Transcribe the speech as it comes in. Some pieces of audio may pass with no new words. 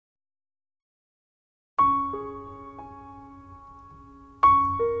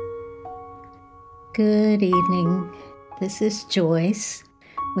Good evening. This is Joyce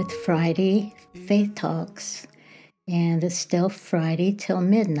with Friday Faith Talks. And it's still Friday till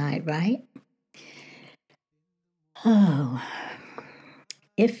midnight, right? Oh,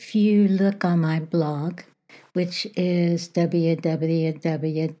 if you look on my blog, which is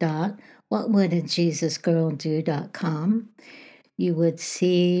www.whatwouldadjesusgirldo.com, you would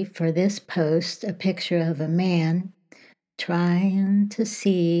see for this post a picture of a man trying to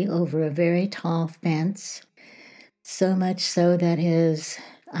see over a very tall fence. So much so that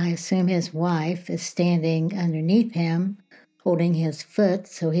I assume his wife is standing underneath him, holding his foot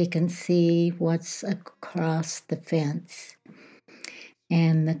so he can see what's across the fence.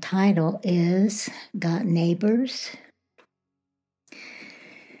 And the title is Got Neighbors?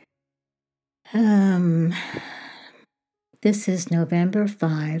 This is November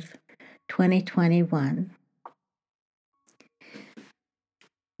 5, 2021.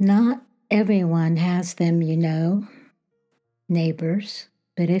 Not everyone has them, neighbors,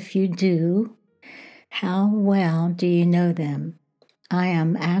 but if you do, how well do you know them? I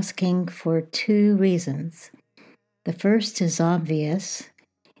am asking for two reasons. The first is obvious.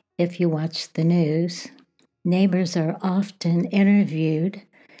 If you watch the news, neighbors are often interviewed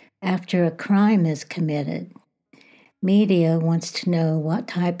after a crime is committed. Media wants to know what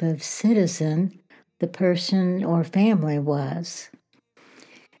type of citizen the person or family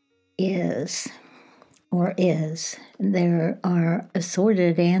is. There are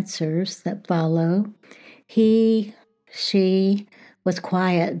assorted answers that follow. He, she was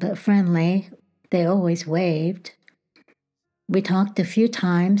quiet but friendly. They always waved. We talked a few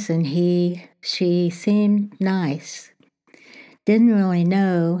times and she seemed nice. Didn't really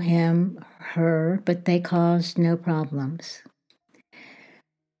know him, her, but they caused no problems.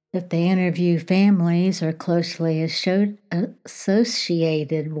 If they interview families or closely associated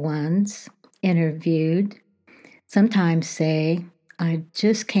ones interviewed, sometimes say, I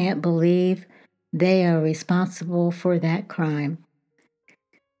just can't believe they are responsible for that crime.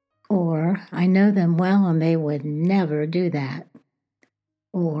 Or, I know them well and they would never do that.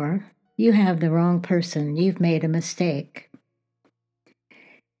 Or, you have the wrong person, you've made a mistake.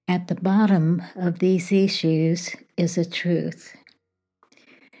 At the bottom of these issues is a truth.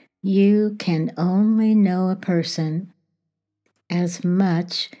 You can only know a person as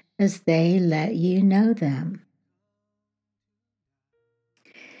much as they let you know them.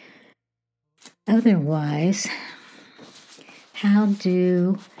 Otherwise, how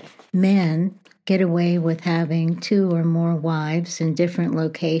do men get away with having two or more wives in different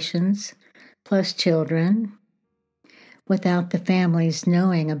locations, plus children, without the families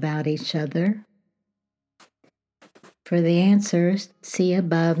knowing about each other? For the answers, see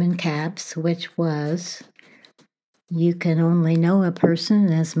above in caps, which was, you can only know a person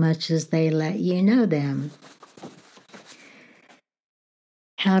as much as they let you know them.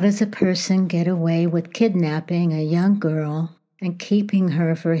 How does a person get away with kidnapping a young girl and keeping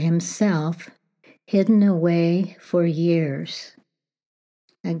her for himself, hidden away for years?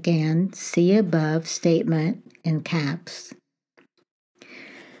 Again, see above statement in caps.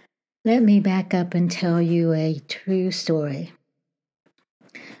 Let me back up and tell you a true story.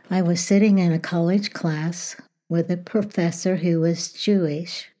 I was sitting in a college class with a professor who was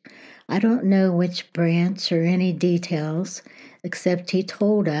Jewish. I don't know which branch or any details, except he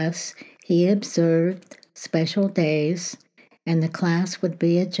told us he observed special days and the class would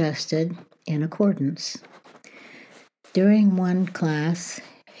be adjusted in accordance. During one class,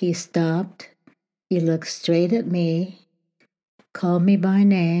 he stopped, he looked straight at me, called me by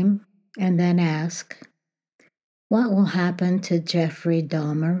name, and then asked, what will happen to Jeffrey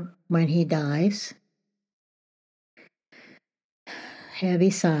Dahmer when he dies? Heavy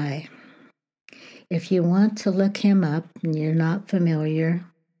sigh. If you want to look him up and you're not familiar,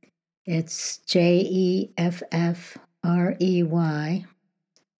 it's Jeffrey, and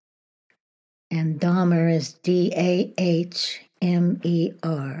Dahmer is Dahmer.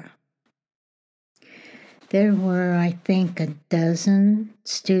 There were, I think, a dozen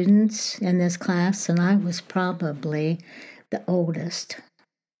students in this class, and I was probably the oldest.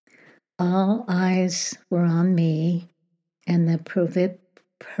 All eyes were on me, and the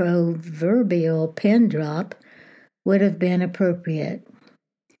proverbial pin drop would have been appropriate.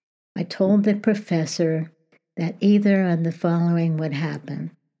 I told the professor that either of the following would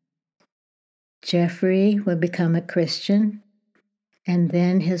happen. Jeffrey would become a Christian, and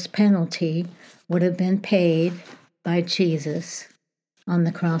then his penalty would have been paid by Jesus on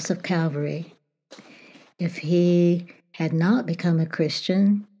the cross of Calvary. If he had not become a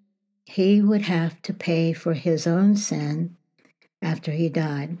Christian, he would have to pay for his own sin after he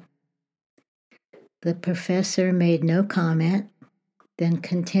died. The professor made no comment, then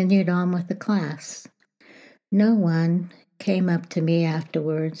continued on with the class. No one came up to me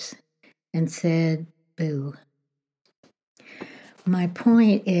afterwards and said, "Boo." My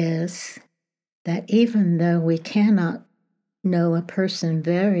point is that even though we cannot know a person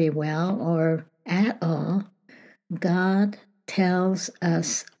very well or at all, God tells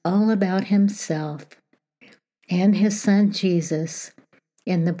us all about himself and his son Jesus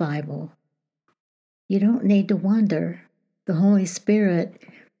in the Bible. You don't need to wonder. The Holy Spirit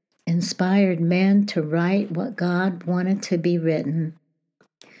inspired men to write what God wanted to be written.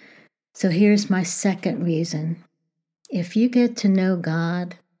 So here's my second reason. If you get to know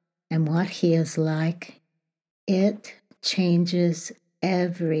God and what he is like, it changes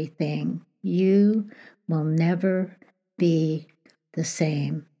everything. You will never be the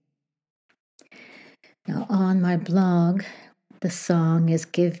same. Now, on my blog, the song is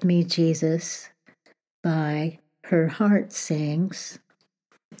Give Me Jesus by Her Heart Sings,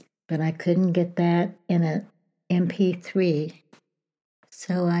 but I couldn't get that in an MP3,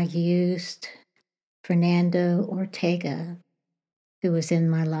 so I used Fernando Ortega, who was in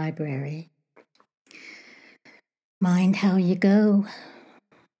my library. Mind how you go.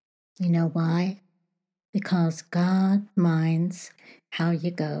 You know why? Because God minds how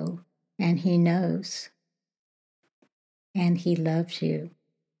you go, and he knows, and he loves you.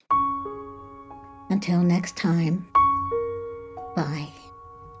 Until next time, bye.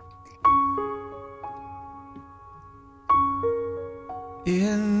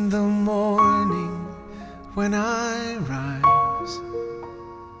 In the morning when I rise,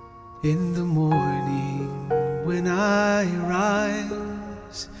 in the morning when I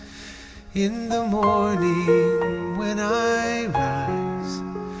rise, in the morning when I rise,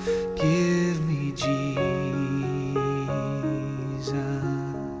 give me Jesus.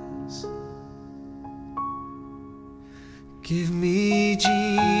 Give me Jesus.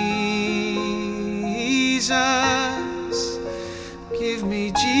 Give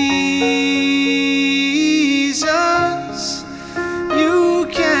me Jesus. You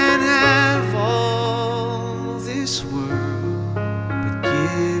can have all this world, but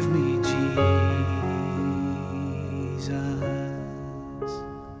give me Jesus.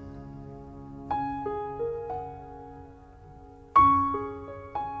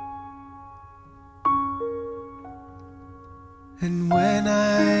 And when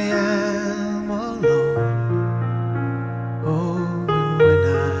I am alone, oh, and when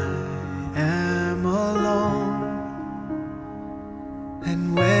I am alone,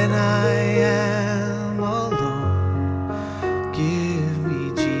 and when I am alone, give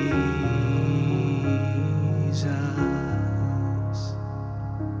me Jesus.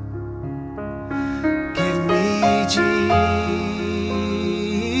 Give me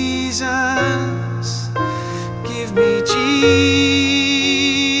Jesus. Give me Jesus.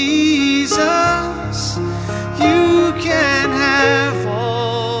 You can have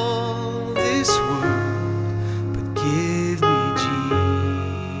all this world, but give me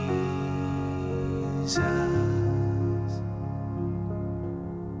Jesus.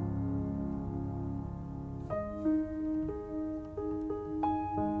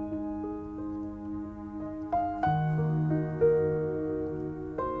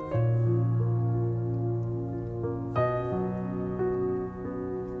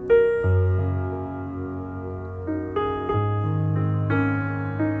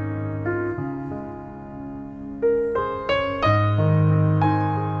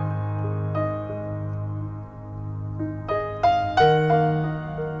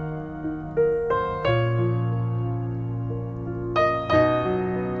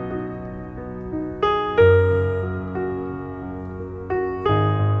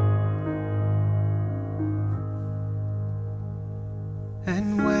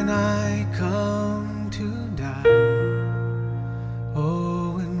 And when I come to die,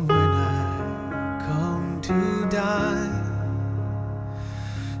 oh, and when I come to die,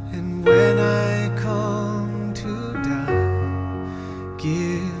 and when I come to die,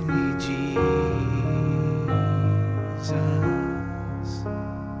 give me Jesus.